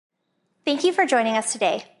Thank you for joining us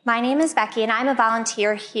today. My name is Becky, and I'm a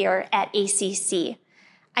volunteer here at ACC.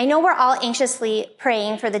 I know we're all anxiously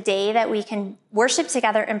praying for the day that we can worship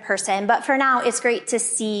together in person, but for now, it's great to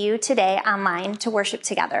see you today online to worship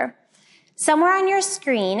together. Somewhere on your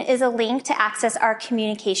screen is a link to access our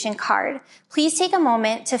communication card. Please take a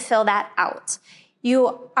moment to fill that out.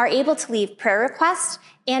 You are able to leave prayer requests,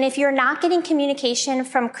 and if you're not getting communication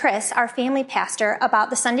from Chris, our family pastor,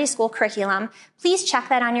 about the Sunday school curriculum, please check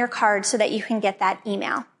that on your card so that you can get that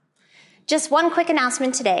email. Just one quick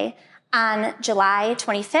announcement today. On July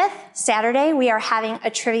 25th, Saturday, we are having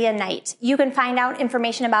a trivia night. You can find out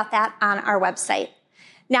information about that on our website.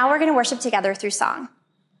 Now we're going to worship together through song.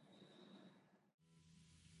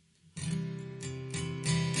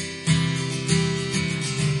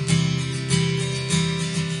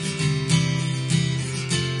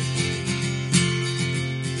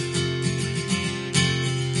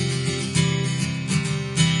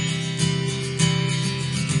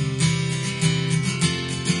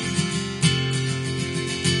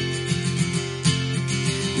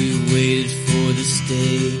 Waited for this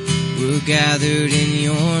day, we're gathered in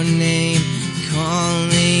your name,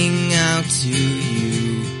 calling out to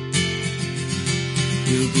you.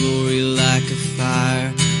 Your glory like a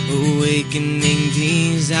fire, awakening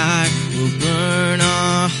desire, will burn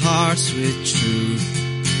our hearts with truth.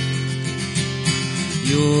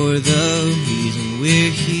 You're the reason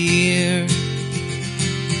we're here.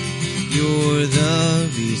 You're the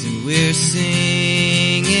reason we're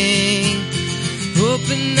singing.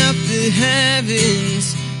 Open up the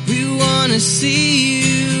heavens, we wanna see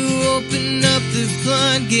you. Open up the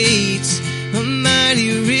floodgates, a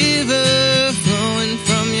mighty river flowing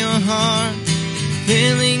from your heart,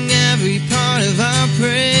 filling every part of our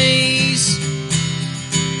praise.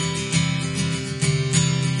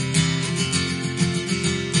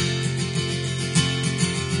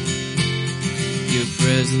 Your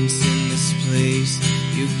presence in this place,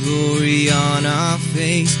 your glory on our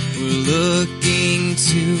face, we're looking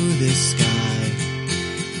to the sky,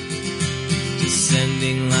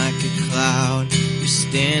 descending like a cloud, you're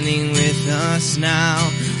standing with us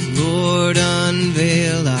now. Lord,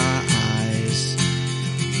 unveil our eyes.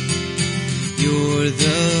 You're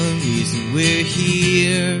the reason we're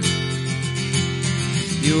here.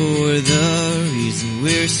 You're the reason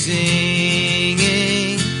we're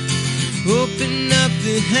singing. Open up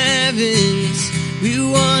the heavens, we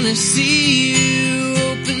wanna see you.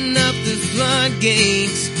 Open up the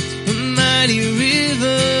floodgates, a mighty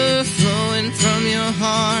river flowing from your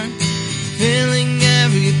heart, filling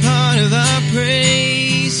every part of our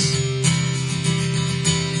praise.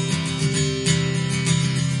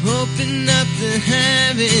 Open up the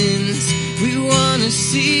heavens, we wanna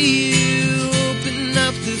see you. Open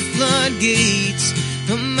up the floodgates,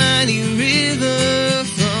 a mighty river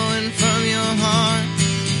flowing from your heart,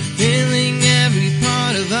 filling every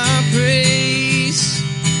part of our praise.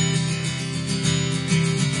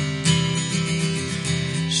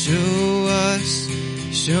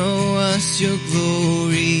 Show us your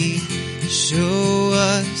glory. Show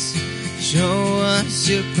us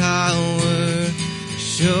your power.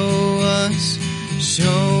 Show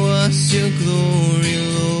us your glory,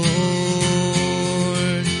 Lord.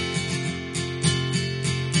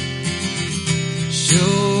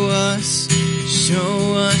 Show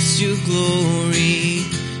us your glory.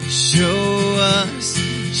 Show us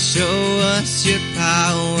your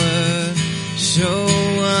power. Show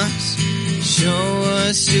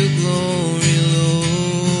us your glory, Lord.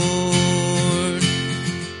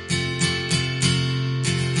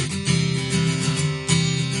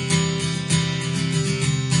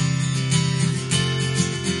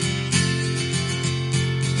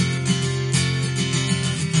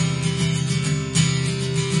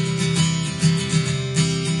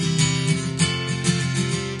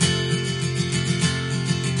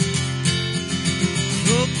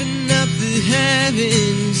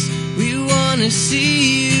 Heavens, we wanna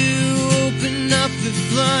see you. Open up the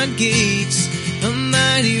floodgates, a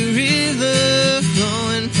mighty river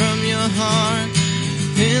flowing from your heart,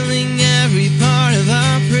 filling every part of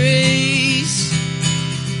our praise.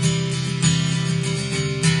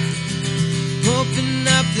 Open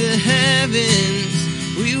up the heavens,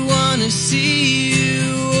 we wanna see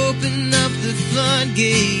you. Open up the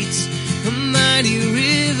floodgates, a mighty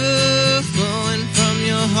river flowing from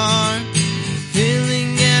your heart,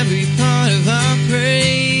 filling every part of our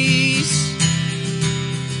praise.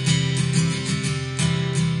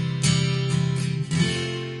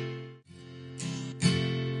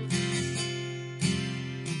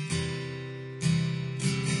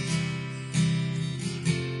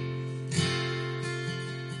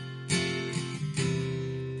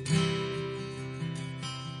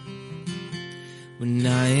 When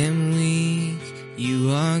I am weak,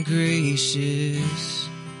 you are gracious.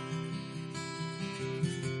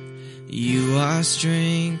 You are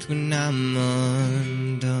strength when I'm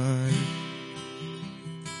undone.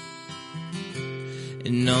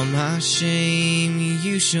 In all my shame,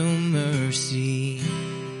 you show mercy.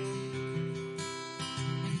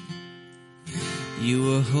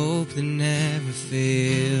 You are hope that never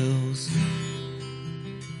fails.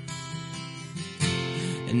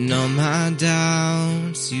 In all my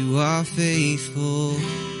doubts, you are faithful.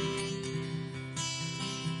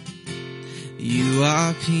 You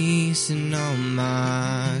are peace in all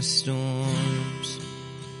my storms.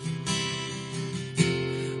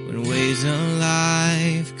 When waves of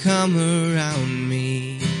life come around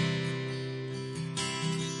me,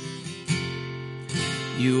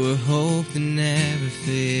 you are hope that never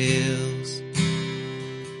fails.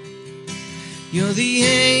 You're the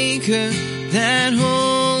anchor that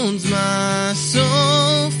holds my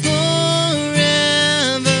soul forever.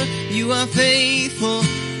 You are faithful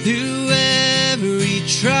through every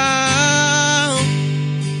trial.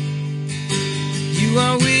 You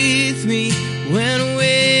are with me when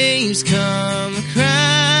waves come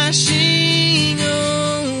crashing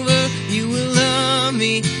over. You will love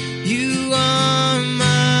me. You are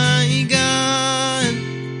my God.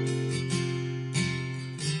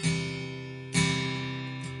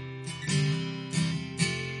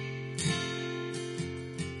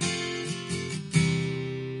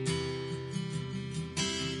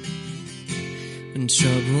 When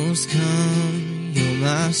troubles come, you're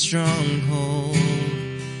my stronghold,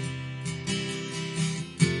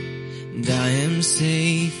 and I am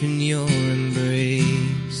safe in your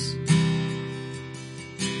embrace.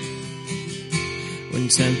 When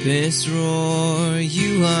tempests roar,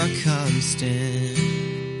 you are constant.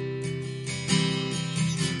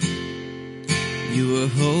 You are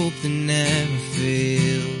hope that never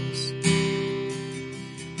fails.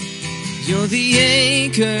 You're the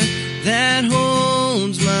anchor that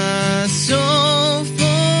holds my soul forever.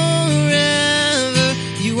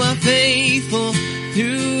 You are faithful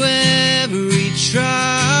through every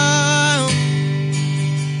trial.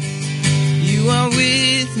 You are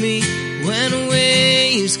with me when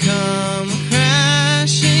waves come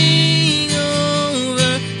crashing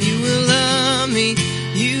over. You will love me.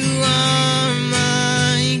 You are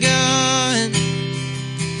my God.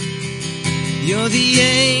 You're the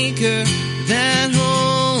anchor that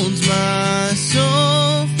holds my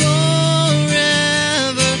soul forever.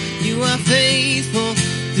 You are faithful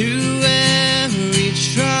through every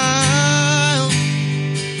trial.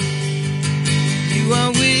 You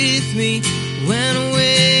are with me when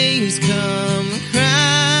waves come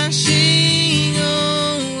crashing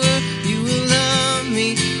over. You will love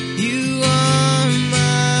me. You are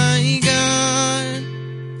my God.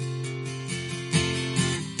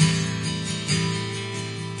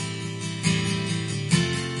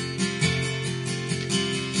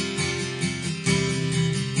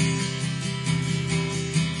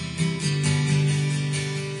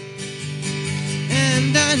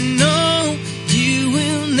 And I know you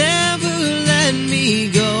will never let me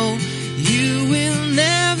go. You will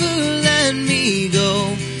never let me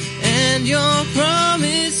go. And your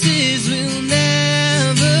promises will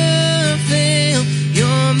never fail.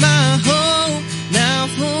 You're my hope. Now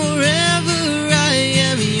forever I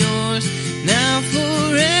am yours. Now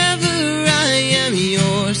forever I am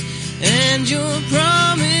yours. And your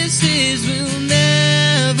promises will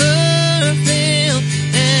never fail.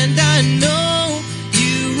 And I know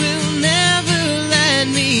you will never let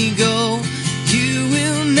me go. You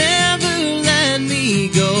will never let me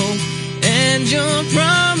go. And your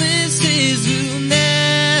promises will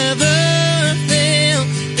never fail.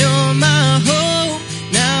 You're my hope.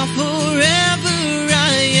 Now forever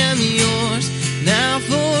I am yours. Now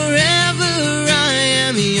forever I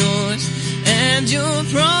am yours. And your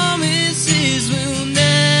promises will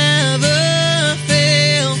never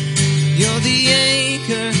fail. You're the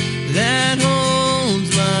anchor that holds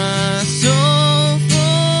my soul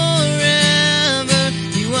forever.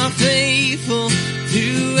 You are faithful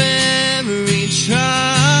through every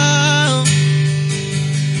trial.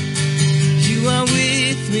 You are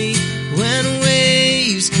with me when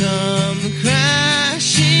waves come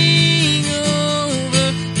crashing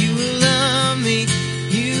over. You will love me.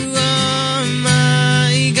 You are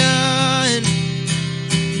my God.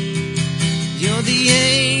 You're the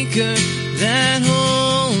anchor that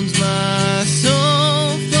holds my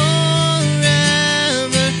soul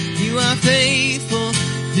forever. You are faithful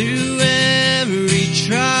through every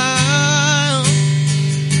trial.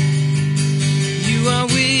 You are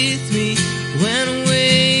with me when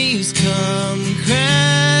waves come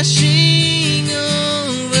crashing over.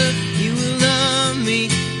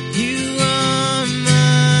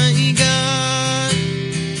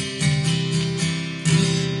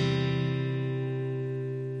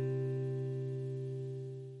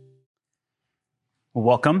 Well,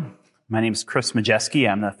 welcome. My name is Chris Majeski.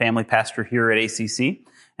 I'm the family pastor here at ACC,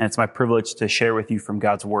 and it's my privilege to share with you from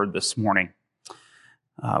God's Word this morning.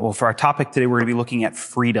 For our topic today, we're going to be looking at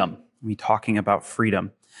freedom. We'll be talking about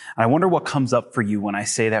freedom. And I wonder what comes up for you when I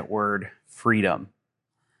say that word, freedom.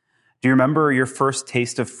 Do you remember your first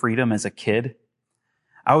taste of freedom as a kid?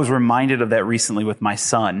 I was reminded of that recently with my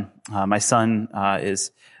son. My son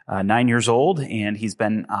is 9 years old, and he's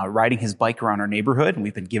been riding his bike around our neighborhood, and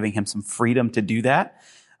we've been giving him some freedom to do that.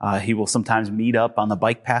 He will sometimes meet up on the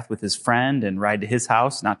bike path with his friend and ride to his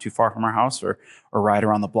house, not too far from our house, or ride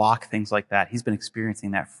around the block, things like that. He's been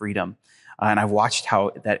experiencing that freedom, and I've watched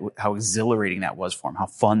how exhilarating that was for him, how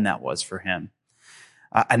fun that was for him.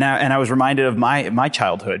 And I was reminded of my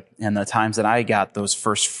childhood and the times that I got those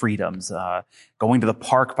first freedoms, going to the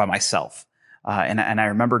park by myself. And I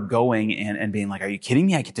remember going and being like, are you kidding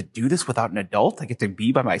me? I get to do this without an adult. I get to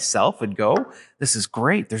be by myself and go. This is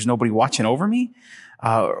great. There's nobody watching over me.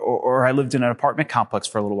 Or I lived in an apartment complex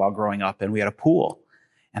for a little while growing up, and we had a pool.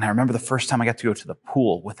 And I remember the first time I got to go to the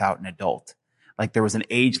pool without an adult. Like there was an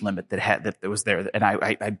age limit that was there. And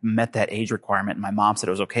I met that age requirement, and my mom said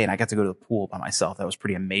it was okay. And I got to go to the pool by myself. That was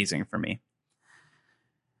pretty amazing for me.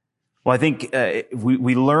 Well, I think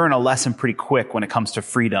we learn a lesson pretty quick when it comes to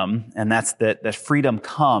freedom, and that's that freedom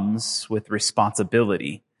comes with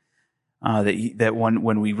responsibility. That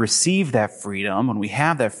when we receive that freedom, when we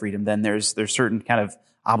have that freedom, then there's certain kind of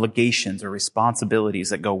obligations or responsibilities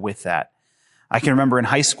that go with that. I can remember in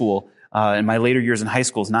high school, in my later years in high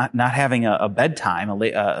school, not having a bedtime,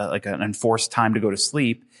 like an enforced time to go to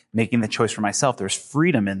sleep, making the choice for myself. There's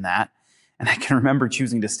freedom in that, and I can remember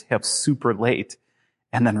choosing to stay up super late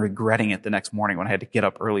and then regretting it the next morning when I had to get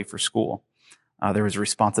up early for school. There was a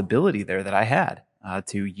responsibility there that I had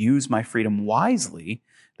to use my freedom wisely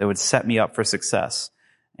that would set me up for success.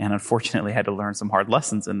 And unfortunately, I had to learn some hard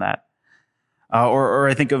lessons in that. Or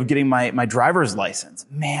I think of getting my driver's license.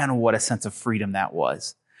 Man, what a sense of freedom that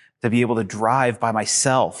was, to be able to drive by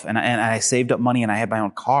myself. And I saved up money and I had my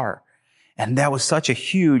own car. And that was such a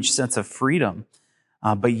huge sense of freedom.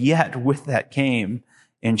 But yet with that came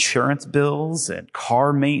insurance bills and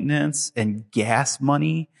car maintenance and gas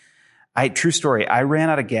money. True story, I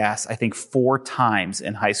ran out of gas, I think 4 times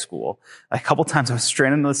in high school. A couple times I was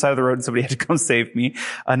stranded on the side of the road and somebody had to come save me.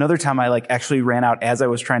 Another time I actually ran out as I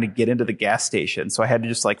was trying to get into the gas station. So I had to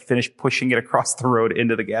just finish pushing it across the road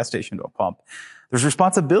into the gas station to a pump. There's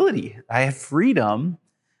responsibility. I have freedom,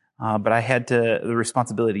 but I had the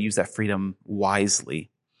responsibility to use that freedom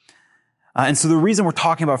wisely. And so the reason we're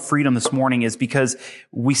talking about freedom this morning is because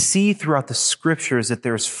we see throughout the scriptures that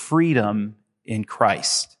there's freedom in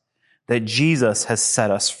Christ, that Jesus has set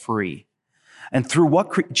us free. And through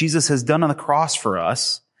what Jesus has done on the cross for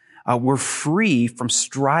us, we're free from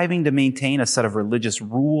striving to maintain a set of religious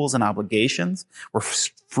rules and obligations. We're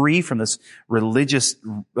free from this religious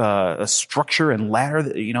structure and ladder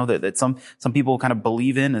that some people kind of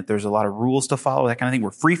believe in, that there's a lot of rules to follow, that kind of thing.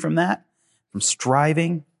 We're free from that, from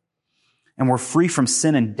striving. And we're free from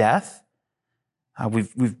sin and death.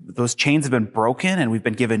 Those chains have been broken, and we've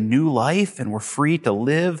been given new life, and we're free to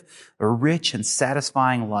live a rich and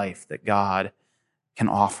satisfying life that God can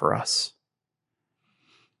offer us.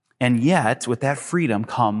 And yet, with that freedom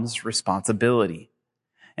comes responsibility.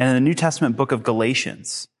 And in the New Testament book of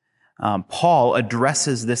Galatians, Paul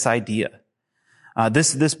addresses this idea.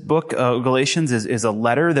 This book, Galatians, is a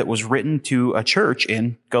letter that was written to a church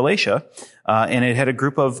in Galatia, and it had a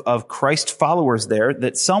group of Christ followers there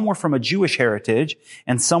that some were from a Jewish heritage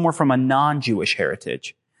and some were from a non-Jewish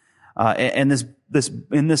heritage. And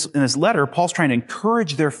in this letter, Paul's trying to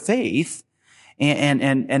encourage their faith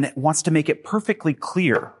and wants to make it perfectly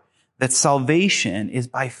clear that salvation is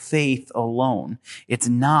by faith alone. It's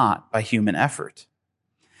not by human effort.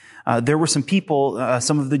 There were some people,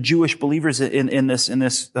 some of the Jewish believers in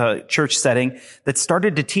this church setting that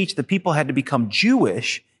started to teach that people had to become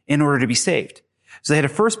Jewish in order to be saved. So they had to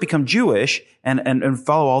first become Jewish and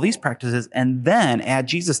follow all these practices and then add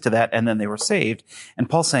Jesus to that, and then they were saved. And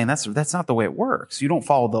Paul's saying that's not the way it works. You don't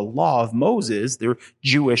follow the law of Moses, their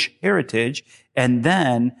Jewish heritage, and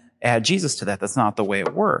then add Jesus to that. That's not the way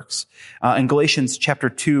it works. In Galatians chapter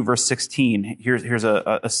 2, verse 16, here's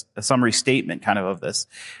a summary statement kind of this.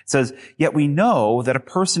 It says, "Yet we know that a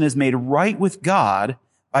person is made right with God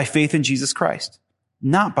by faith in Jesus Christ,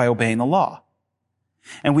 not by obeying the law.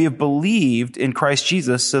 And we have believed in Christ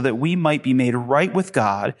Jesus so that we might be made right with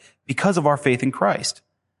God because of our faith in Christ,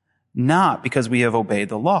 not because we have obeyed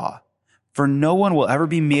the law. For no one will ever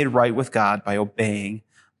be made right with God by obeying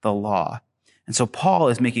the law." And so Paul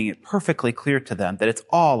is making it perfectly clear to them that it's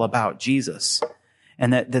all about Jesus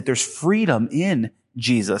and that there's freedom in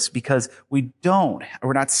Jesus because we're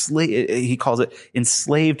not he calls it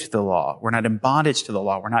enslaved to the law. We're not in bondage to the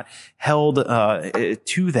law. We're not held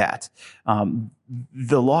to that.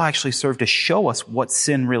 The law actually served to show us what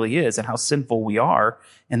sin really is and how sinful we are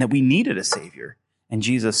and that we needed a Savior. And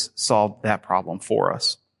Jesus solved that problem for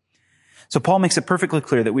us. So Paul makes it perfectly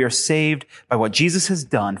clear that we are saved by what Jesus has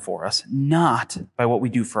done for us, not by what we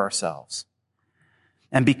do for ourselves.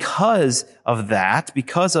 And because of that,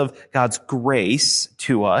 because of God's grace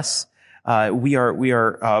to us, we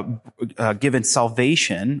are given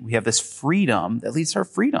salvation. We have this freedom that leads to our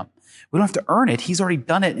freedom. We don't have to earn it. He's already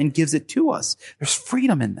done it and gives it to us. There's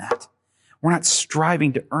freedom in that. We're not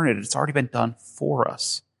striving to earn it. It's already been done for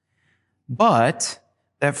us. But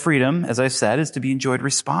that freedom, as I've said, is to be enjoyed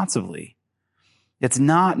responsibly. It's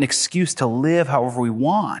not an excuse to live however we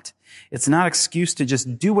want. It's not an excuse to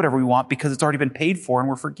just do whatever we want because it's already been paid for and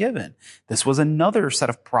we're forgiven. This was another set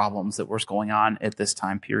of problems that was going on at this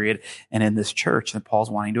time period and in this church that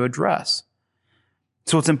Paul's wanting to address.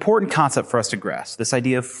 So it's an important concept for us to grasp, this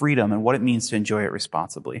idea of freedom and what it means to enjoy it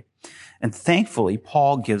responsibly. And thankfully,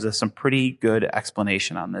 Paul gives us some pretty good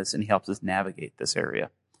explanation on this, and he helps us navigate this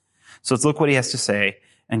area. So let's look what he has to say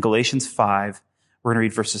in Galatians 5. We're going to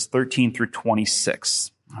read verses 13 through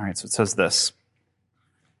 26. All right, so it says this.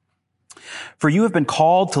 For you have been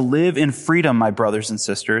called to live in freedom, my brothers and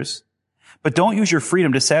sisters, but don't use your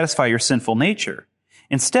freedom to satisfy your sinful nature.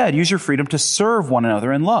 Instead, use your freedom to serve one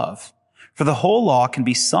another in love. For the whole law can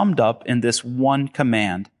be summed up in this one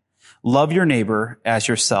command: love your neighbor as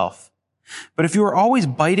yourself. But if you are always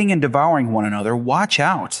biting and devouring one another, watch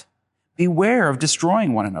out. Beware of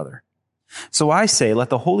destroying one another. So I say, let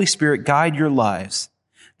the Holy Spirit guide your lives.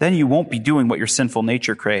 Then you won't be doing what your sinful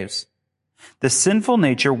nature craves. The sinful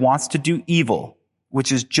nature wants to do evil,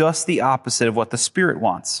 which is just the opposite of what the Spirit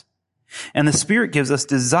wants. And the Spirit gives us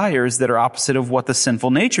desires that are opposite of what the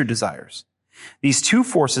sinful nature desires. These two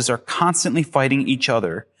forces are constantly fighting each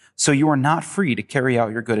other, so you are not free to carry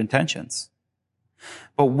out your good intentions.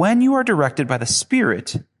 But when you are directed by the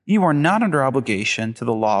Spirit, you are not under obligation to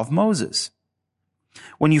the law of Moses.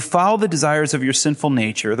 When you follow the desires of your sinful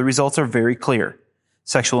nature, the results are very clear: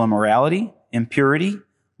 sexual immorality, impurity,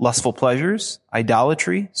 lustful pleasures,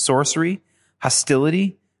 idolatry, sorcery,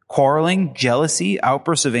 hostility, quarreling, jealousy,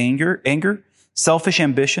 outbursts of anger, selfish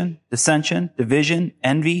ambition, dissension, division,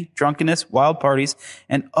 envy, drunkenness, wild parties,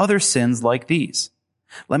 and other sins like these.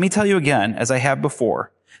 Let me tell you again, as I have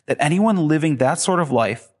before, that anyone living that sort of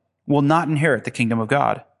life will not inherit the kingdom of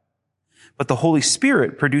God. But the Holy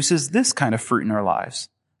Spirit produces this kind of fruit in our lives: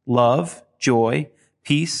 love, joy,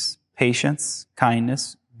 peace, patience,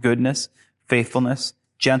 kindness, goodness, faithfulness,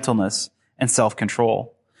 gentleness, and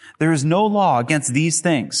self-control. There is no law against these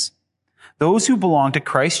things. Those who belong to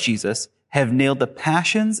Christ Jesus have nailed the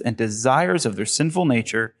passions and desires of their sinful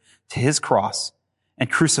nature to his cross and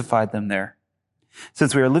crucified them there.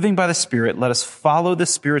 Since we are living by the Spirit, let us follow the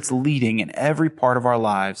Spirit's leading in every part of our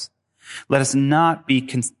lives. Let us not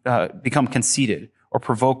become conceited or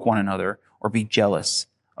provoke one another or be jealous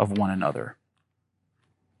of one another.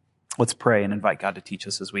 Let's pray and invite God to teach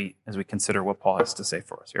us as we consider what Paul has to say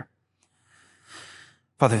for us here.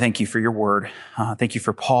 Father, thank you for your word. Thank you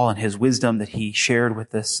for Paul and his wisdom that he shared with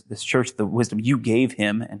this church, the wisdom you gave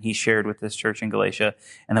him and he shared with this church in Galatia,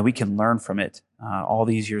 and that we can learn from it all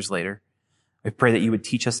these years later. I pray that you would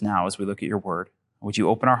teach us now as we look at your word. Would you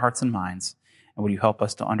open our hearts and minds, and would you help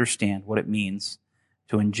us to understand what it means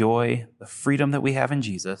to enjoy the freedom that we have in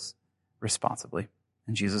Jesus responsibly.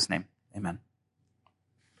 In Jesus' name, amen.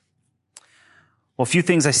 Well, a few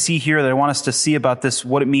things I see here that I want us to see about this,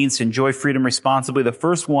 what it means to enjoy freedom responsibly. The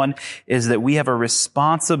first one is that we have a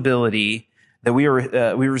responsibility, we have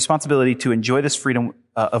a responsibility to enjoy this freedom,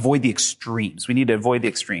 avoid the extremes. We need to avoid the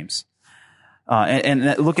extremes.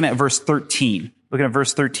 And looking at verse 13,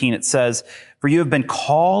 it says, for you have been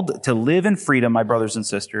called to live in freedom, my brothers and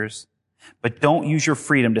sisters, but don't use your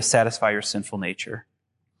freedom to satisfy your sinful nature.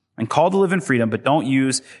 And called to live in freedom, but don't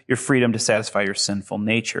use your freedom to satisfy your sinful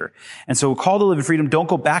nature. And so called to live in freedom, don't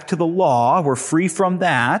go back to the law. We're free from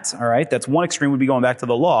that. All right. That's one extreme, would be going back to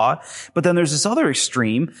the law. But then there's this other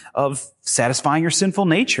extreme of satisfying your sinful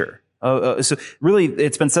nature. So really,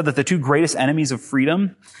 it's been said that the two greatest enemies of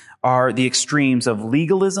freedom are the extremes of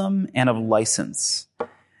legalism and of license.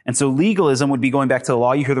 And so legalism would be going back to the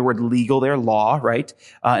law. You hear the word legal there, law, right?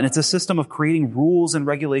 And it's a system of creating rules and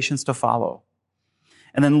regulations to follow.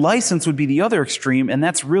 And then license would be the other extreme, and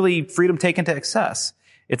that's really freedom taken to excess.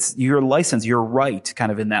 It's your license, your right,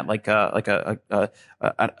 kind of in that, like a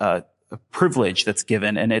privilege that's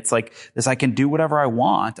given, and it's like this: I can do whatever I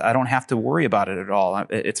want. I don't have to worry about it at all.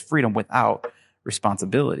 It's freedom without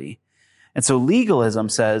responsibility. And so legalism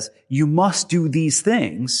says you must do these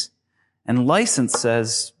things, and license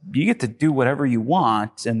says you get to do whatever you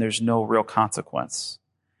want and there's no real consequence.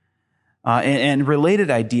 And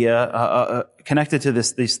related idea connected to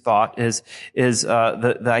this thought is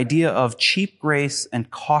the idea of cheap grace and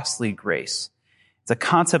costly grace. It's a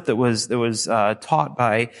concept that was taught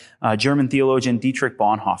by German theologian Dietrich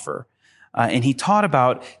Bonhoeffer. And he taught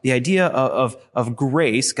about the idea of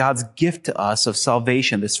grace, God's gift to us of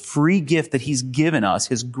salvation, this free gift that he's given us,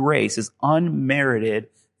 his grace, his unmerited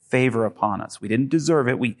favor upon us. We didn't deserve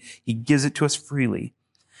it. He gives it to us freely.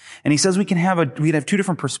 And he says we can have two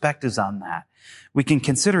different perspectives on that. We can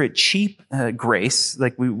consider it cheap grace,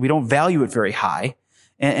 like we don't value it very high.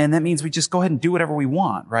 And that means we just go ahead and do whatever we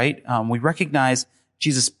want, right? We recognize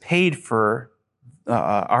Jesus paid for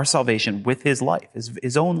our salvation with his life,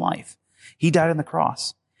 his own life. He died on the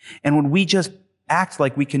cross. And when we just act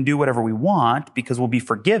like we can do whatever we want because we'll be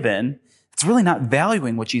forgiven, it's really not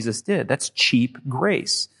valuing what Jesus did. That's cheap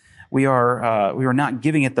grace. We are not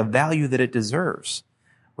giving it the value that it deserves.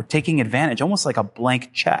 We're taking advantage, almost like a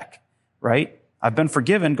blank check, right? I've been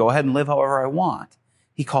forgiven. Go ahead and live however I want.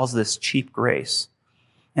 He calls this cheap grace.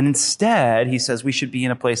 And instead, he says we should be in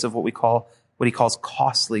a place of what he calls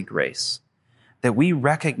costly grace, that we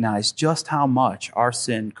recognize just how much our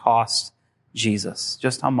sin cost Jesus,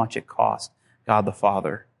 just how much it cost God the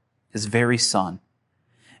Father, his very Son.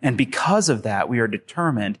 And because of that, we are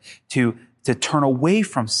determined to turn away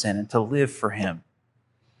from sin and to live for him.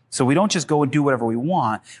 So we don't just go and do whatever we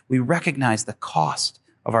want. We recognize the cost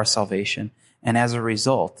of our salvation. And as a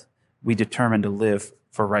result, we determine to live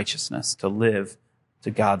for righteousness, to live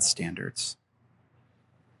to God's standards.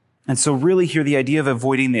 And so really here, the idea of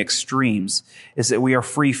avoiding the extremes is that we are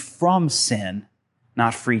free from sin,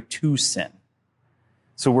 not free to sin.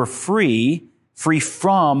 So we're free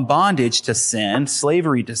from bondage to sin,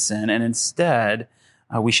 slavery to sin, and instead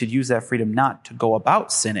we should use that freedom not to go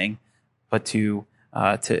about sinning, but to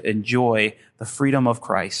enjoy the freedom of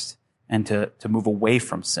Christ and to move away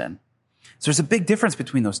from sin. So there's a big difference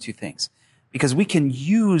between those two things, because we can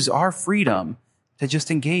use our freedom to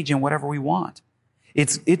just engage in whatever we want.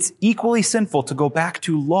 It's equally sinful to go back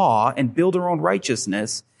to law and build our own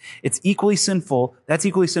righteousness. That's equally sinful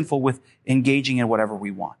with engaging in whatever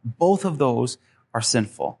we want. Both of those are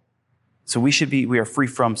sinful. So we are free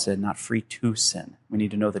from sin, not free to sin. We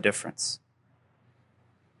need to know the difference.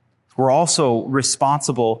 We're also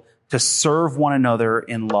responsible to serve one another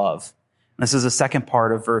in love. And this is the second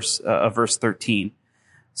part of verse 13.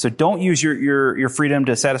 So don't use your freedom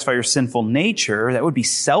to satisfy your sinful nature. That would be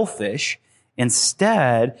selfish.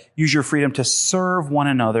 Instead, use your freedom to serve one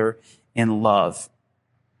another in love.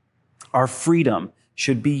 Our freedom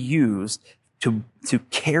should be used to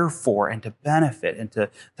care for and to benefit and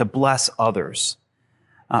to bless others.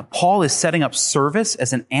 Paul is setting up service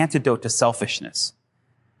as an antidote to selfishness.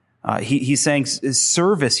 He's saying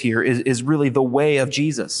service here is really the way of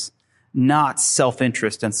Jesus, not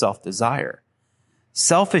self-interest and self-desire.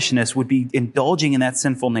 Selfishness would be indulging in that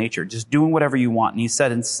sinful nature, just doing whatever you want. And he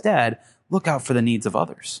said, instead, look out for the needs of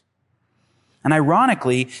others. And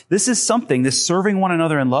ironically, this serving one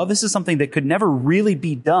another in love, this is something that could never really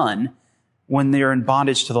be done when they're in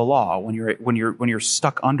bondage to the law, when you're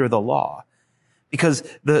stuck under the law. Because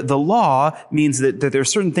the law means that there are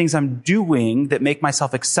certain things I'm doing that make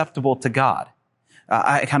myself acceptable to God.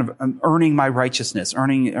 I'm earning my righteousness,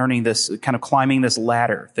 earning this, kind of climbing this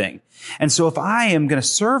ladder thing. And so if I am going to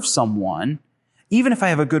serve someone, even if I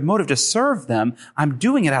have a good motive to serve them, I'm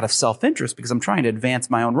doing it out of self-interest because I'm trying to advance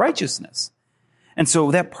my own righteousness. And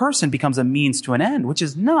so that person becomes a means to an end, which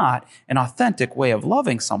is not an authentic way of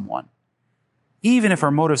loving someone. Even if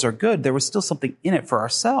our motives are good, there was still something in it for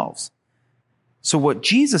ourselves. So what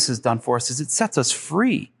Jesus has done for us is it sets us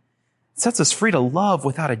free. It sets us free to love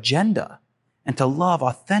without agenda and to love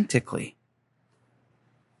authentically.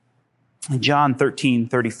 In John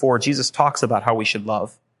 13:34, Jesus talks about how we should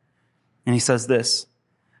love. And he says this,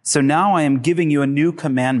 "So now I am giving you a new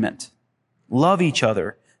commandment. Love each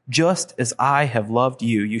other. Just as I have loved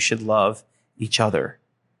you, you should love each other."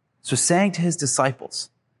 So saying to his disciples,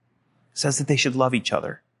 says that they should love each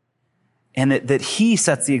other. And that he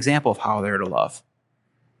sets the example of how they're to love.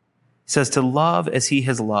 He says to love as he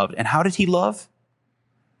has loved. And how did he love?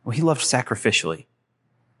 Well, he loved sacrificially,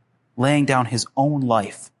 laying down his own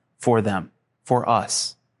life for them, for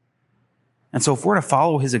us. And so if we're to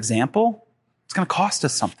follow his example, it's going to cost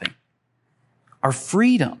us something. Our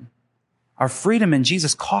freedom in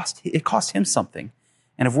Jesus cost him something.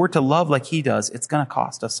 And if we're to love like he does, it's going to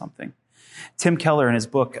cost us something. Tim Keller, in his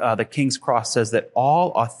book, The King's Cross, says that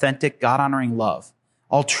all authentic, God-honoring love,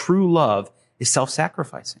 all true love, is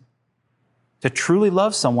self-sacrificing. To truly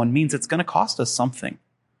love someone means it's going to cost us something.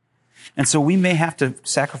 And so we may have to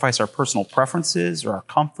sacrifice our personal preferences or our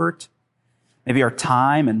comfort, maybe our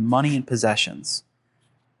time and money and possessions.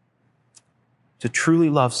 To truly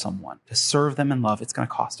love someone, to serve them in love, it's going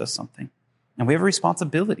to cost us something. And we have a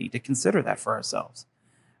responsibility to consider that for ourselves.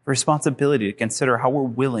 A responsibility to consider how we're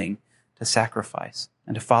willing to sacrifice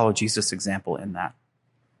and to follow Jesus' example in that.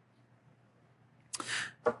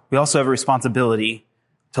 We also have a responsibility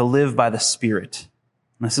to live by the Spirit.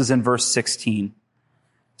 And this is in verse 16.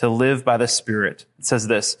 To live by the Spirit. It says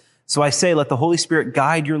this, "So I say, let the Holy Spirit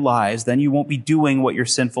guide your lives, then you won't be doing what your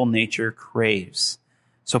sinful nature craves."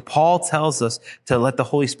 So Paul tells us to let the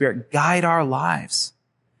Holy Spirit guide our lives.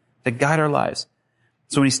 To guide our lives.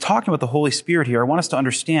 So when he's talking about the Holy Spirit here, I want us to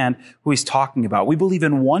understand who he's talking about. We believe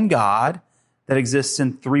in one God that exists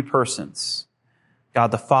in three persons.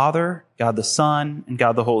 God the Father, God the Son, and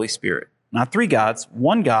God the Holy Spirit. Not three gods,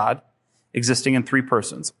 one God existing in three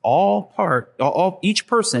persons. Each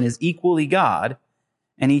person is equally God,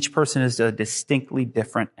 and each person is a distinctly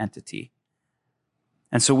different entity.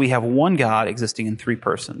 And so we have one God existing in three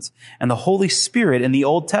persons. And the Holy Spirit in the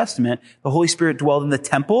Old Testament, the Holy Spirit dwelled in the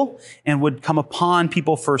temple and would come upon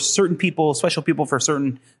people for certain people, special people for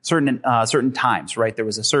certain times, right? There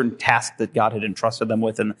was a certain task that God had entrusted them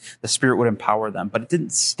with, and the Spirit would empower them, but it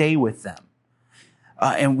didn't stay with them.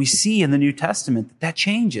 And we see in the New Testament that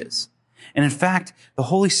changes. And in fact, the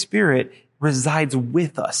Holy Spirit resides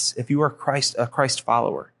with us if you are a Christ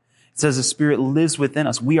follower. It says the Spirit lives within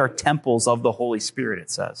us. We are temples of the Holy Spirit, it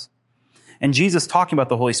says. And Jesus, talking about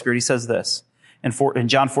the Holy Spirit, he says this in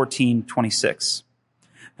John 14:26.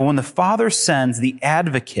 "But when the Father sends the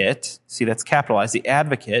advocate," see, that's capitalized, the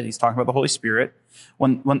advocate, he's talking about the Holy Spirit.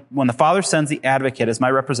 When the Father sends the advocate as my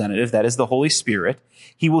representative, that is the Holy Spirit,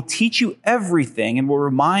 he will teach you everything and will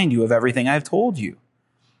remind you of everything I've told you.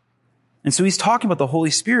 And so he's talking about the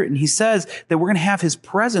Holy Spirit, and he says that we're going to have his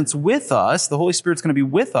presence with us. The Holy Spirit's going to be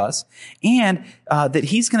with us, and that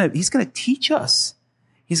he's going to teach us.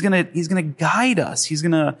 He's going to guide us. He's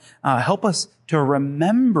going to help us to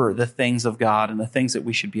remember the things of God and the things that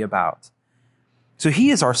we should be about. So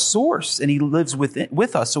he is our source, and he lives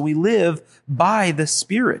with us. So we live by the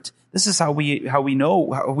Spirit. This is how we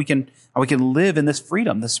know how we can live in this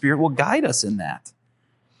freedom. The Spirit will guide us in that.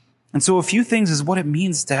 And so a few things is what it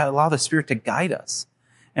means to allow the Spirit to guide us.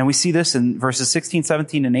 And we see this in verses 16,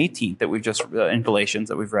 17, and 18 that we've just, in Galatians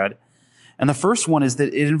that we've read. And the first one is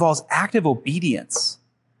that it involves active obedience.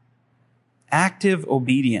 Active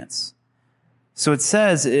obedience. So it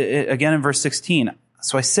says, again in verse 16,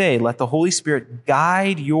 "So I say, let the Holy Spirit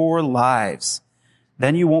guide your lives.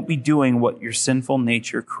 Then you won't be doing what your sinful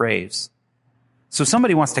nature craves." So if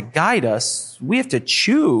somebody wants to guide us, we have to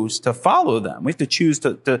choose to follow them. We have to choose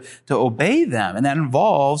to obey them. And that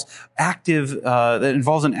involves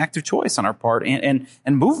an active choice on our part and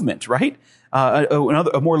movement, right?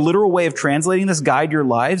 A more literal way of translating this, guide your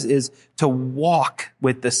lives, is to walk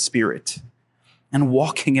with the Spirit. And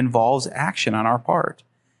walking involves action on our part.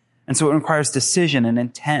 And so it requires decision and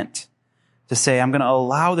intent to say, I'm going to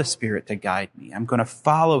allow the Spirit to guide me. I'm going to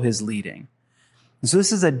follow his leading. And so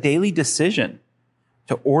this is a daily decision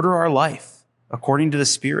to order our life according to the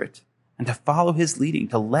Spirit and to follow his leading,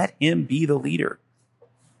 to let him be the leader.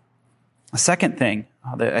 A second thing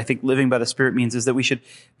that I think living by the Spirit means is that we should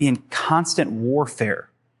be in constant warfare.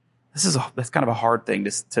 That's kind of a hard thing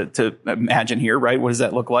to imagine here, right? What does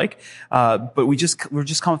that look like? But we're just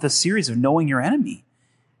coming with a series of knowing your enemy.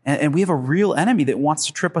 And we have a real enemy that wants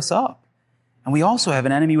to trip us up. And we also have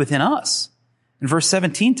an enemy within us. And verse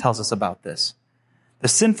 17 tells us about this. The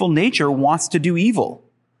sinful nature wants to do evil,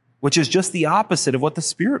 which is just the opposite of what the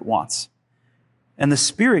Spirit wants. And the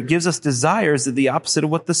Spirit gives us desires that are the opposite of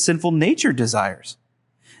what the sinful nature desires.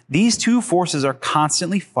 These two forces are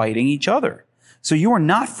constantly fighting each other. So you are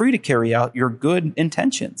not free to carry out your good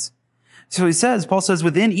intentions. So Paul says,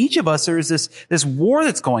 within each of us, there is this war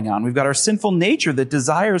that's going on. We've got our sinful nature that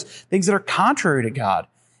desires things that are contrary to God.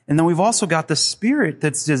 And then we've also got the Spirit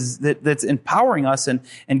that's empowering us and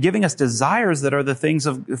giving us desires that are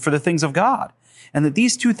for the things of God. And that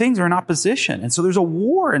these two things are in opposition. And so there's a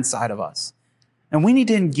war inside of us. And we need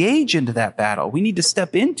to engage into that battle. We need to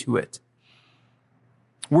step into it.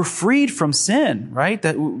 We're freed from sin, right?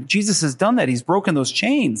 That Jesus has done that. He's broken those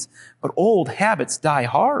chains. But old habits die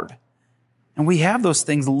hard. And we have those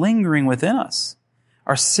things lingering within us.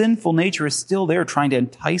 Our sinful nature is still there trying to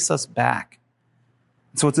entice us back.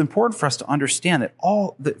 So it's important for us to understand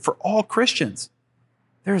that for all Christians,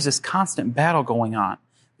 there is this constant battle going on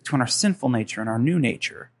between our sinful nature and our new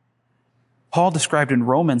nature. Paul described in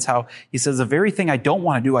Romans how he says, the very thing I don't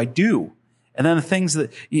want to do, I do. And then the things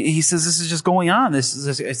that he says, this is just going on. He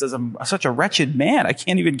says, I'm such a wretched man. I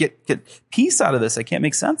can't even get peace out of this. I can't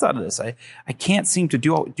make sense out of this. I can't seem to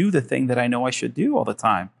do the thing that I know I should do all the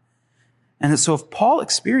time. And so if Paul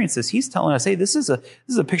experienced this, he's telling us, hey, this is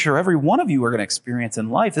a picture every one of you are going to experience in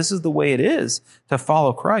life. This is the way it is to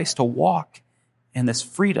follow Christ, to walk in this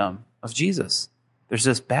freedom of Jesus. There's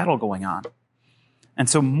this battle going on. And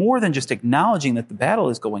so more than just acknowledging that the battle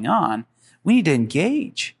is going on, we need to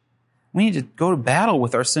engage. We need to go to battle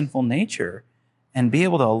with our sinful nature and be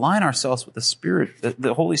able to align ourselves with the Spirit,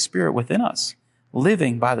 the Holy Spirit within us,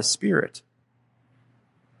 living by the Spirit.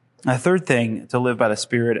 A third thing to live by the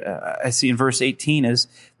Spirit, I see in verse 18, is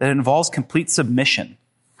that it involves complete submission.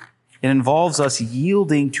 It involves us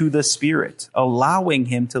yielding to the Spirit, allowing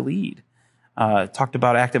Him to lead. Talked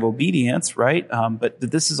about active obedience, right? But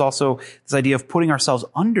this is also this idea of putting ourselves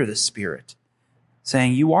under the Spirit,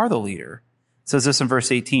 saying, you are the leader. It says this in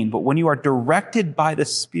verse 18, but when you are directed by the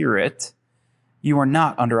Spirit, you are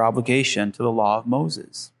not under obligation to the law of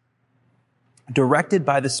Moses. Directed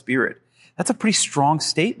by the Spirit. That's a pretty strong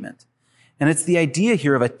statement. And it's the idea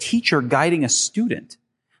here of a teacher guiding a student,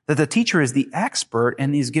 that the teacher is the expert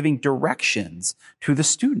and is giving directions to the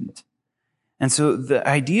student. And so the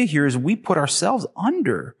idea here is we put ourselves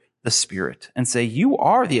under the Spirit and say, you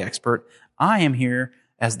are the expert. I am here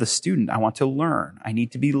as the student. I want to learn. I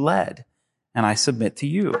need to be led. And I submit to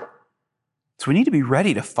you. So we need to be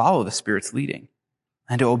ready to follow the Spirit's leading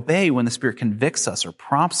and to obey when the Spirit convicts us or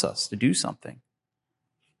prompts us to do something.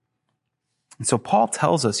 And so Paul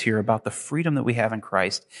tells us here about the freedom that we have in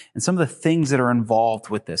Christ and some of the things that are involved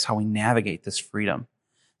with this, how we navigate this freedom,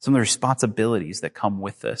 some of the responsibilities that come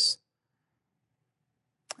with this.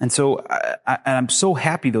 And so I'm so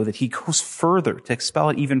happy, though, that he goes further to expel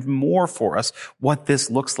it even more for us, what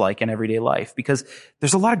this looks like in everyday life, because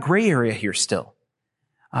there's a lot of gray area here still.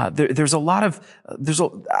 I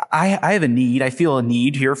have a need, I feel a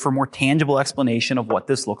need here for more tangible explanation of what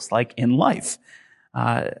this looks like in life.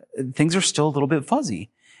 Things are still a little bit fuzzy.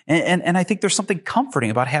 And I think there's something comforting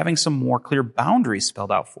about having some more clear boundaries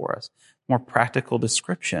spelled out for us, more practical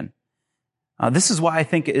description. This is why I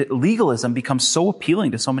think legalism becomes so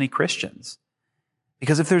appealing to so many Christians.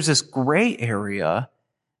 Because if there's this gray area,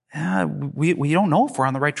 we don't know if we're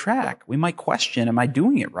on the right track. We might question, am I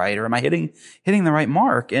doing it right? Or am I hitting the right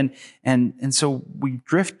mark? And so we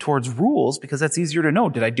drift towards rules because that's easier to know.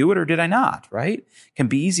 Did I do it or did I not? Right? It can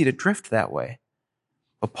be easy to drift that way.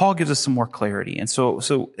 But Paul gives us some more clarity. And so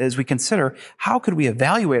as we consider, how could we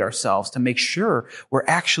evaluate ourselves to make sure we're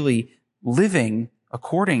actually living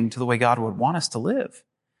according to the way God would want us to live?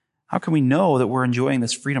 How can we know that we're enjoying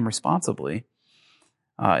this freedom responsibly?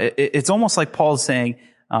 It's almost like Paul's saying,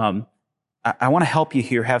 I want to help you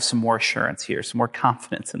here have some more assurance here, some more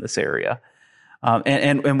confidence in this area.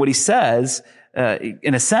 And what he says,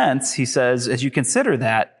 in a sense, he says, as you consider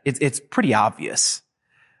that, it's pretty obvious.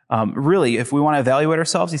 Really, if we want to evaluate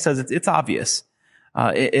ourselves, he says it's obvious.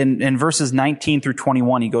 In verses 19 through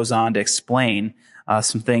 21, he goes on to explain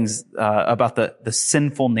some things about the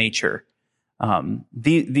sinful nature.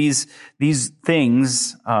 These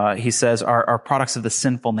things, he says, are products of the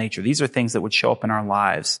sinful nature. These are things that would show up in our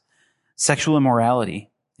lives. Sexual immorality,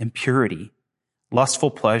 impurity,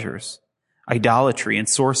 lustful pleasures, idolatry and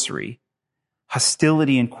sorcery,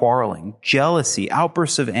 hostility and quarreling, jealousy,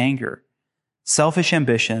 outbursts of anger, selfish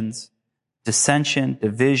ambitions, dissension,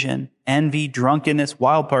 division, envy, drunkenness,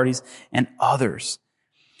 wild parties, and others.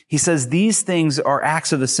 He says these things are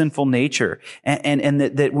acts of the sinful nature, and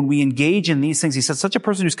that when we engage in these things, he says such a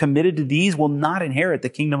person who's committed to these will not inherit the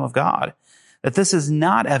kingdom of God. That this is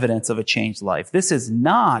not evidence of a changed life. This is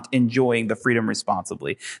not enjoying the freedom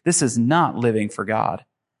responsibly. This is not living for God.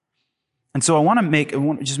 And so I want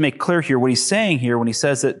to just make clear here what he's saying here when he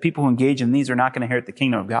says that people who engage in these are not going to inherit the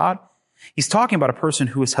kingdom of God. He's talking about a person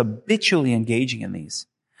who is habitually engaging in these.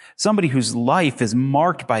 Somebody whose life is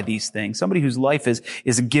marked by these things. Somebody whose life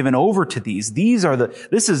is given over to these.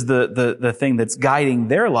 This is the thing that's guiding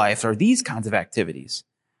their lives, are these kinds of activities.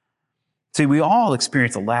 See, we all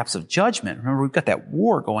experience a lapse of judgment. Remember, we've got that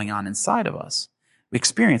war going on inside of us. We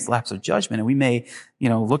experience lapse of judgment, and we may,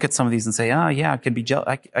 look at some of these and say, I can be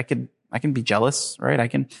I can be jealous, right? I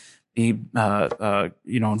can be,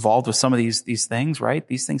 involved with some of these things, right?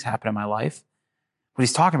 These things happen in my life. What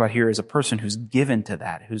he's talking about here is a person who's given to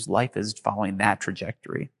that, whose life is following that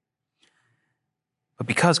trajectory. But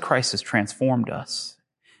because Christ has transformed us,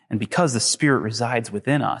 and because the Spirit resides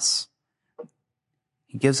within us,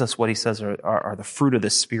 He gives us what he says are the fruit of the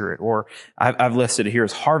Spirit, or I've listed it here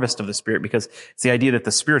as harvest of the Spirit, because it's the idea that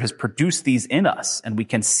the Spirit has produced these in us, and we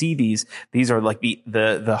can see these. These are like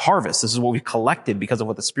the harvest. This is what we've collected because of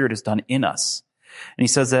what the Spirit has done in us. And he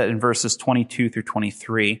says that in verses 22 through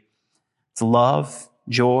 23. It's love,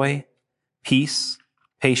 joy, peace,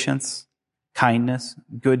 patience, kindness,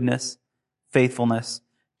 goodness, faithfulness,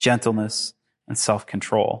 gentleness, and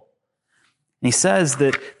self-control. And he says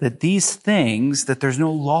that these things, that there's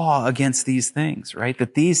no law against these things, right?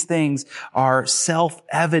 That these things are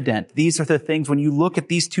self-evident. These are the things, when you look at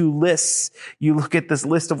these two lists, you look at this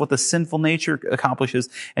list of what the sinful nature accomplishes,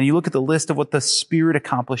 and you look at the list of what the Spirit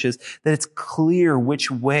accomplishes, that it's clear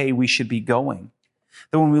which way we should be going.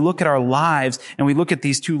 That when we look at our lives and we look at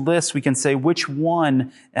these two lists, we can say, which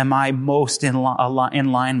one am I most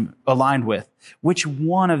aligned with? Which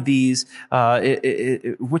one of these,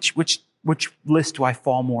 which list do I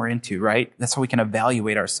fall more into, right? That's how we can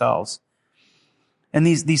evaluate ourselves. And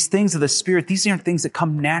these things of the Spirit, these aren't things that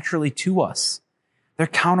come naturally to us. They're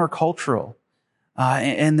countercultural.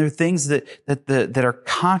 And they're things that are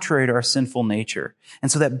contrary to our sinful nature.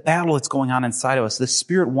 And so that battle that's going on inside of us, the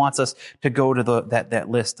Spirit wants us to go to that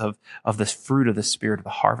list of the fruit of the Spirit,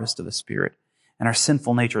 the harvest of the Spirit. And our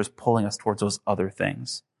sinful nature is pulling us towards those other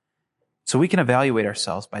things. So we can evaluate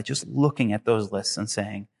ourselves by just looking at those lists and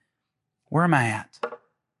saying, where am I at?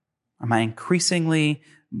 Am I increasingly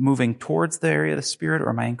moving towards the area of the Spirit, or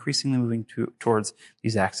am I increasingly moving towards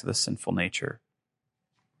these acts of the sinful nature?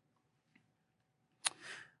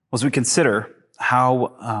 As we consider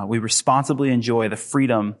how we responsibly enjoy the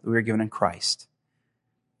freedom that we are given in Christ,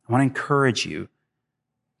 I want to encourage you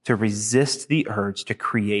to resist the urge to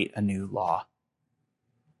create a new law.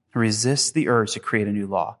 Resist the urge to create a new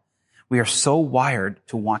law. We are so wired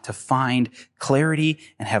to want to find clarity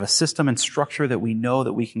and have a system and structure that we know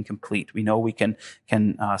that we can complete. We know we can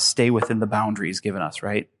stay within the boundaries given us,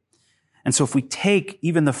 right? And so if we take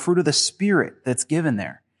even the fruit of the Spirit that's given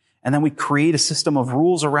there, and then we create a system of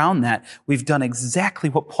rules around that, we've done exactly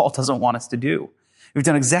what Paul doesn't want us to do. We've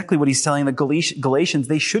done exactly what he's telling the Galatians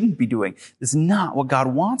they shouldn't be doing. It's not what God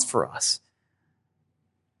wants for us.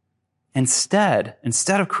 Instead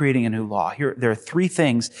of creating a new law, there are three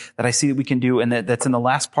things that I see that we can do, and that's in the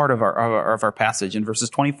last part of our passage in verses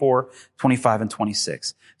 24, 25, and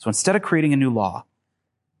 26. So instead of creating a new law,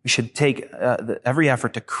 we should take every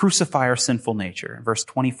effort to crucify our sinful nature. In verse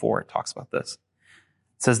 24, it talks about this.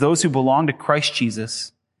 It says, those who belong to Christ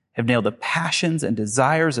Jesus have nailed the passions and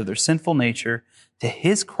desires of their sinful nature to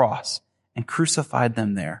his cross and crucified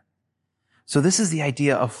them there. So this is the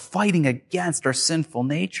idea of fighting against our sinful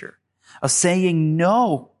nature, of saying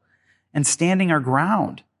no and standing our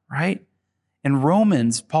ground, right? In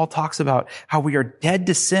Romans, Paul talks about how we are dead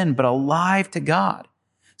to sin, but alive to God.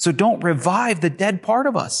 So don't revive the dead part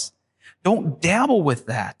of us. Don't dabble with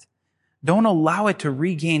that. Don't allow it to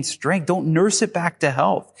regain strength. Don't nurse it back to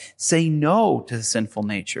health. Say no to the sinful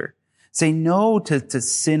nature. Say no to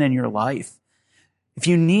sin in your life. If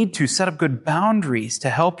you need to, set up good boundaries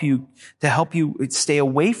to help you stay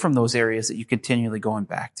away from those areas that you continually going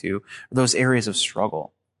back to, or those areas of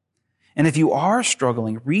struggle. And if you are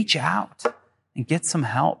struggling, reach out and get some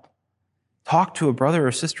help. Talk to a brother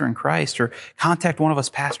or sister in Christ, or contact one of us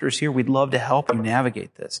pastors here. We'd love to help you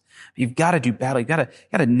navigate this. But you've got to do battle. You've got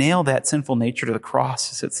to nail that sinful nature to the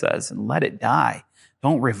cross, as it says, and let it die.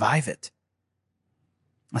 Don't revive it.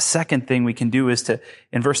 A second thing we can do is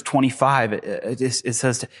in verse 25, it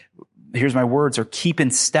says, here's my words, or keep in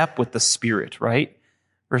step with the Spirit, right?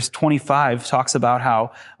 Verse 25 talks about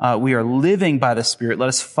how we are living by the Spirit. Let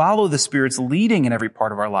us follow the Spirit's leading in every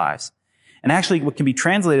part of our lives. And actually, what can be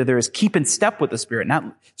translated there is keep in step with the Spirit.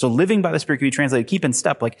 So living by the Spirit can be translated keep in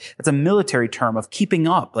step. Like, it's a military term of keeping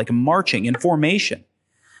up, like marching in formation.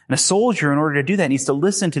 And a soldier, in order to do that, needs to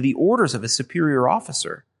listen to the orders of his superior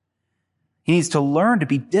officer. He needs to learn to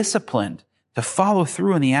be disciplined, to follow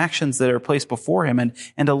through in the actions that are placed before him,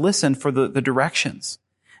 and to listen for the directions.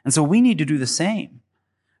 And so we need to do the same.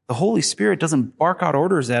 The Holy Spirit doesn't bark out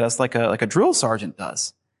orders at us like a drill sergeant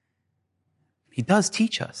does. He does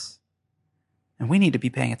teach us. And we need to be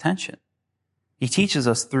paying attention. He teaches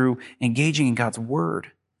us through engaging in God's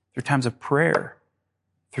word, through times of prayer,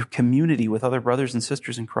 through community with other brothers and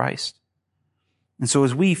sisters in Christ. And so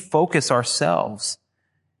as we focus ourselves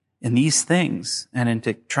in these things and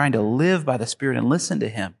into trying to live by the Spirit and listen to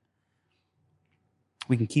him,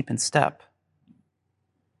 we can keep in step.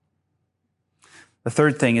 The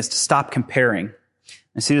third thing is to stop comparing.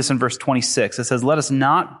 And see this in verse 26. It says, let us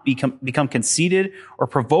not become conceited or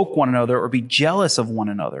provoke one another or be jealous of one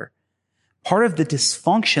another, Part of the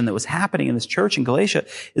dysfunction that was happening in this church in Galatia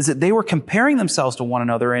is that they were comparing themselves to one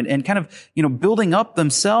another and kind of, building up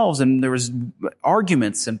themselves. And there was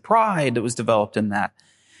arguments and pride that was developed in that.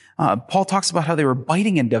 Paul talks about how they were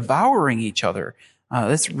biting and devouring each other.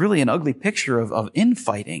 That's really an ugly picture of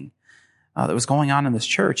infighting that was going on in this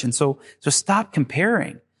church. And so stop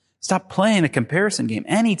comparing. Stop playing a comparison game.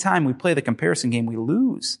 Anytime we play the comparison game, we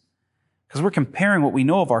lose. Because we're comparing what we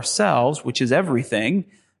know of ourselves, which is everything,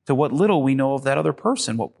 to what little we know of that other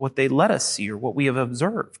person, what they let us see or what we have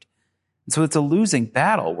observed. And so it's a losing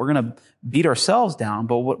battle. We're going to beat ourselves down,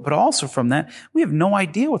 but also from that, we have no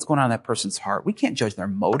idea what's going on in that person's heart. We can't judge their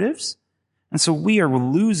motives. And so we are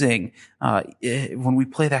losing when we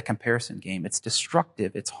play that comparison game. It's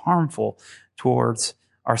destructive. It's harmful towards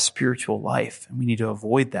our spiritual life. And we need to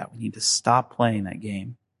avoid that. We need to stop playing that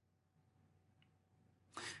game.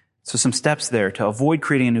 So some steps there to avoid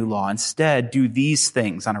creating a new law. Instead, do these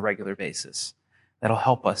things on a regular basis. That'll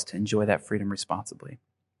help us to enjoy that freedom responsibly.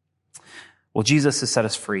 Well, Jesus has set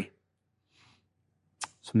us free.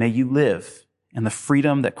 So may you live in the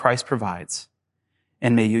freedom that Christ provides.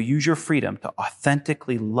 And may you use your freedom to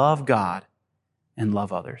authentically love God and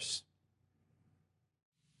love others.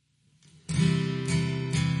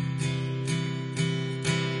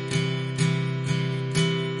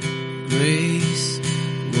 Grace,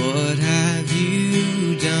 what have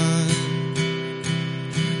you done?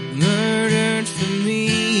 Murdered for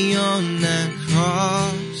me on that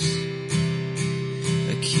cross,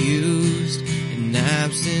 accused in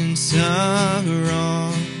absence of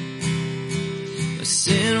wrong, a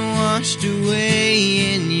sin washed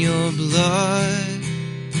away in your blood.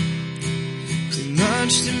 Too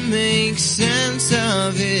much to make sense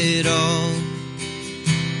of it all.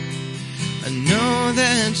 I know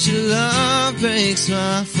that your love breaks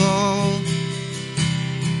my fall.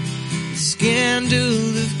 The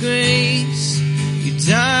scandal of grace, you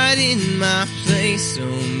died in my place, so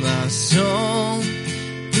my soul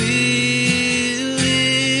will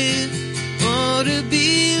live. Oh, to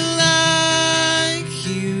be like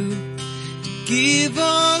you, to give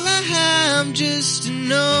all I have just to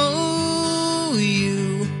know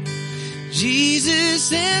you. Jesus,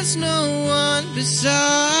 there's no one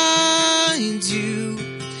beside you.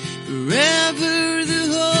 Forever the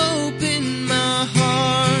hope in my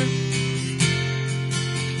heart.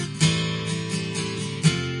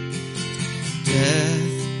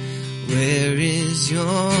 Death, where is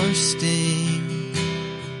your sting?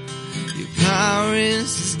 Your power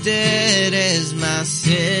is as dead as my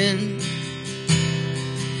sin.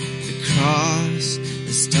 The cross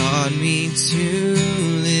has taught me to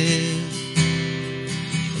live.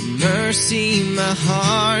 Mercy, my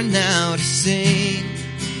heart now to sing.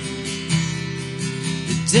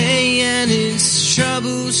 The day and its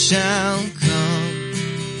troubles shall come.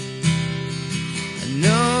 I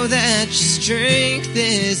know that your strength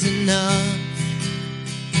is enough.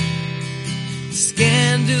 The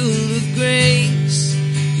scandal of grace,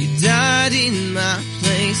 you died in my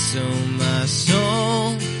place, so my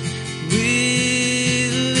soul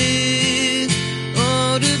will live.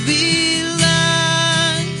 Oh, to be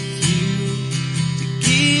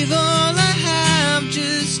all I have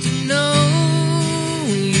just to know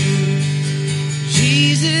you.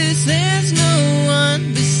 Jesus, there's no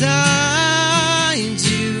one beside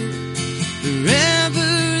you.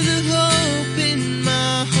 Forever the hope in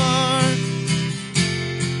my heart.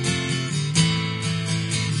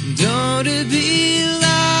 And oh, to be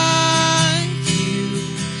like you,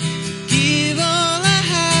 to give all I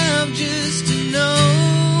have just to know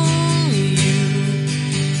you.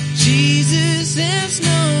 Jesus, there's no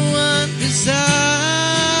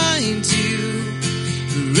beside you.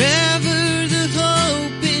 Forever the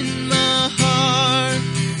hope in my heart.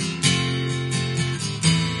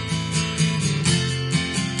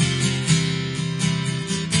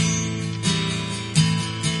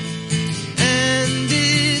 And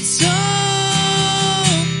it's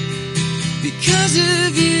all because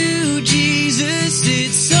of you, Jesus.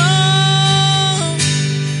 It's all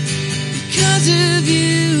because of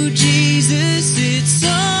you, Jesus. It's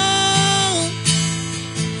all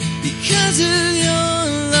because of your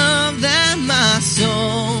love that my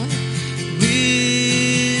soul will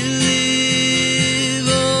live.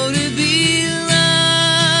 Oh, to be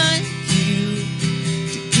like you,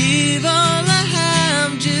 to give all I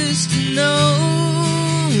have just to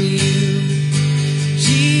know you.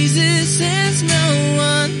 Jesus, there's no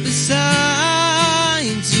one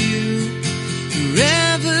beside you.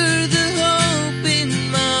 Forever the hope in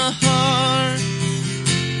my heart.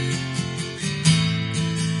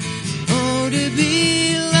 To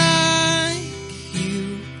be like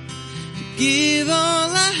you, to give all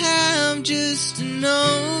I have just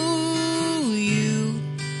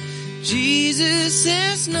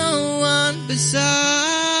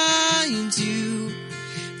beside you.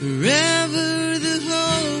 Forever the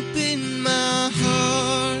hope in my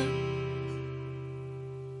heart.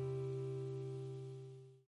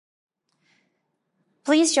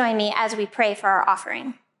 Please join me as we pray for our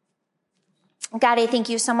offering. God, I thank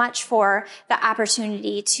you so much for the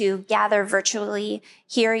opportunity to gather virtually,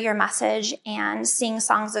 hear your message, and sing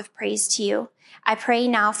songs of praise to you. I pray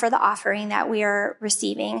now for the offering that we are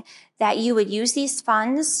receiving, that you would use these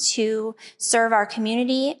funds to serve our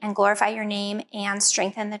community and glorify your name and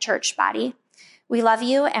strengthen the church body. We love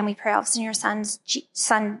you, and we pray all this in your son,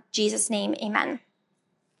 Jesus' name. Amen.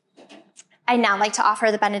 I'd now like to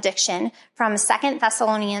offer the benediction from 2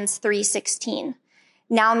 Thessalonians 3:16.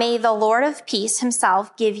 Now may the Lord of peace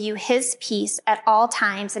himself give you his peace at all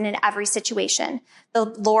times and in every situation. The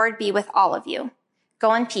Lord be with all of you.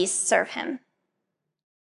 Go in peace, serve him.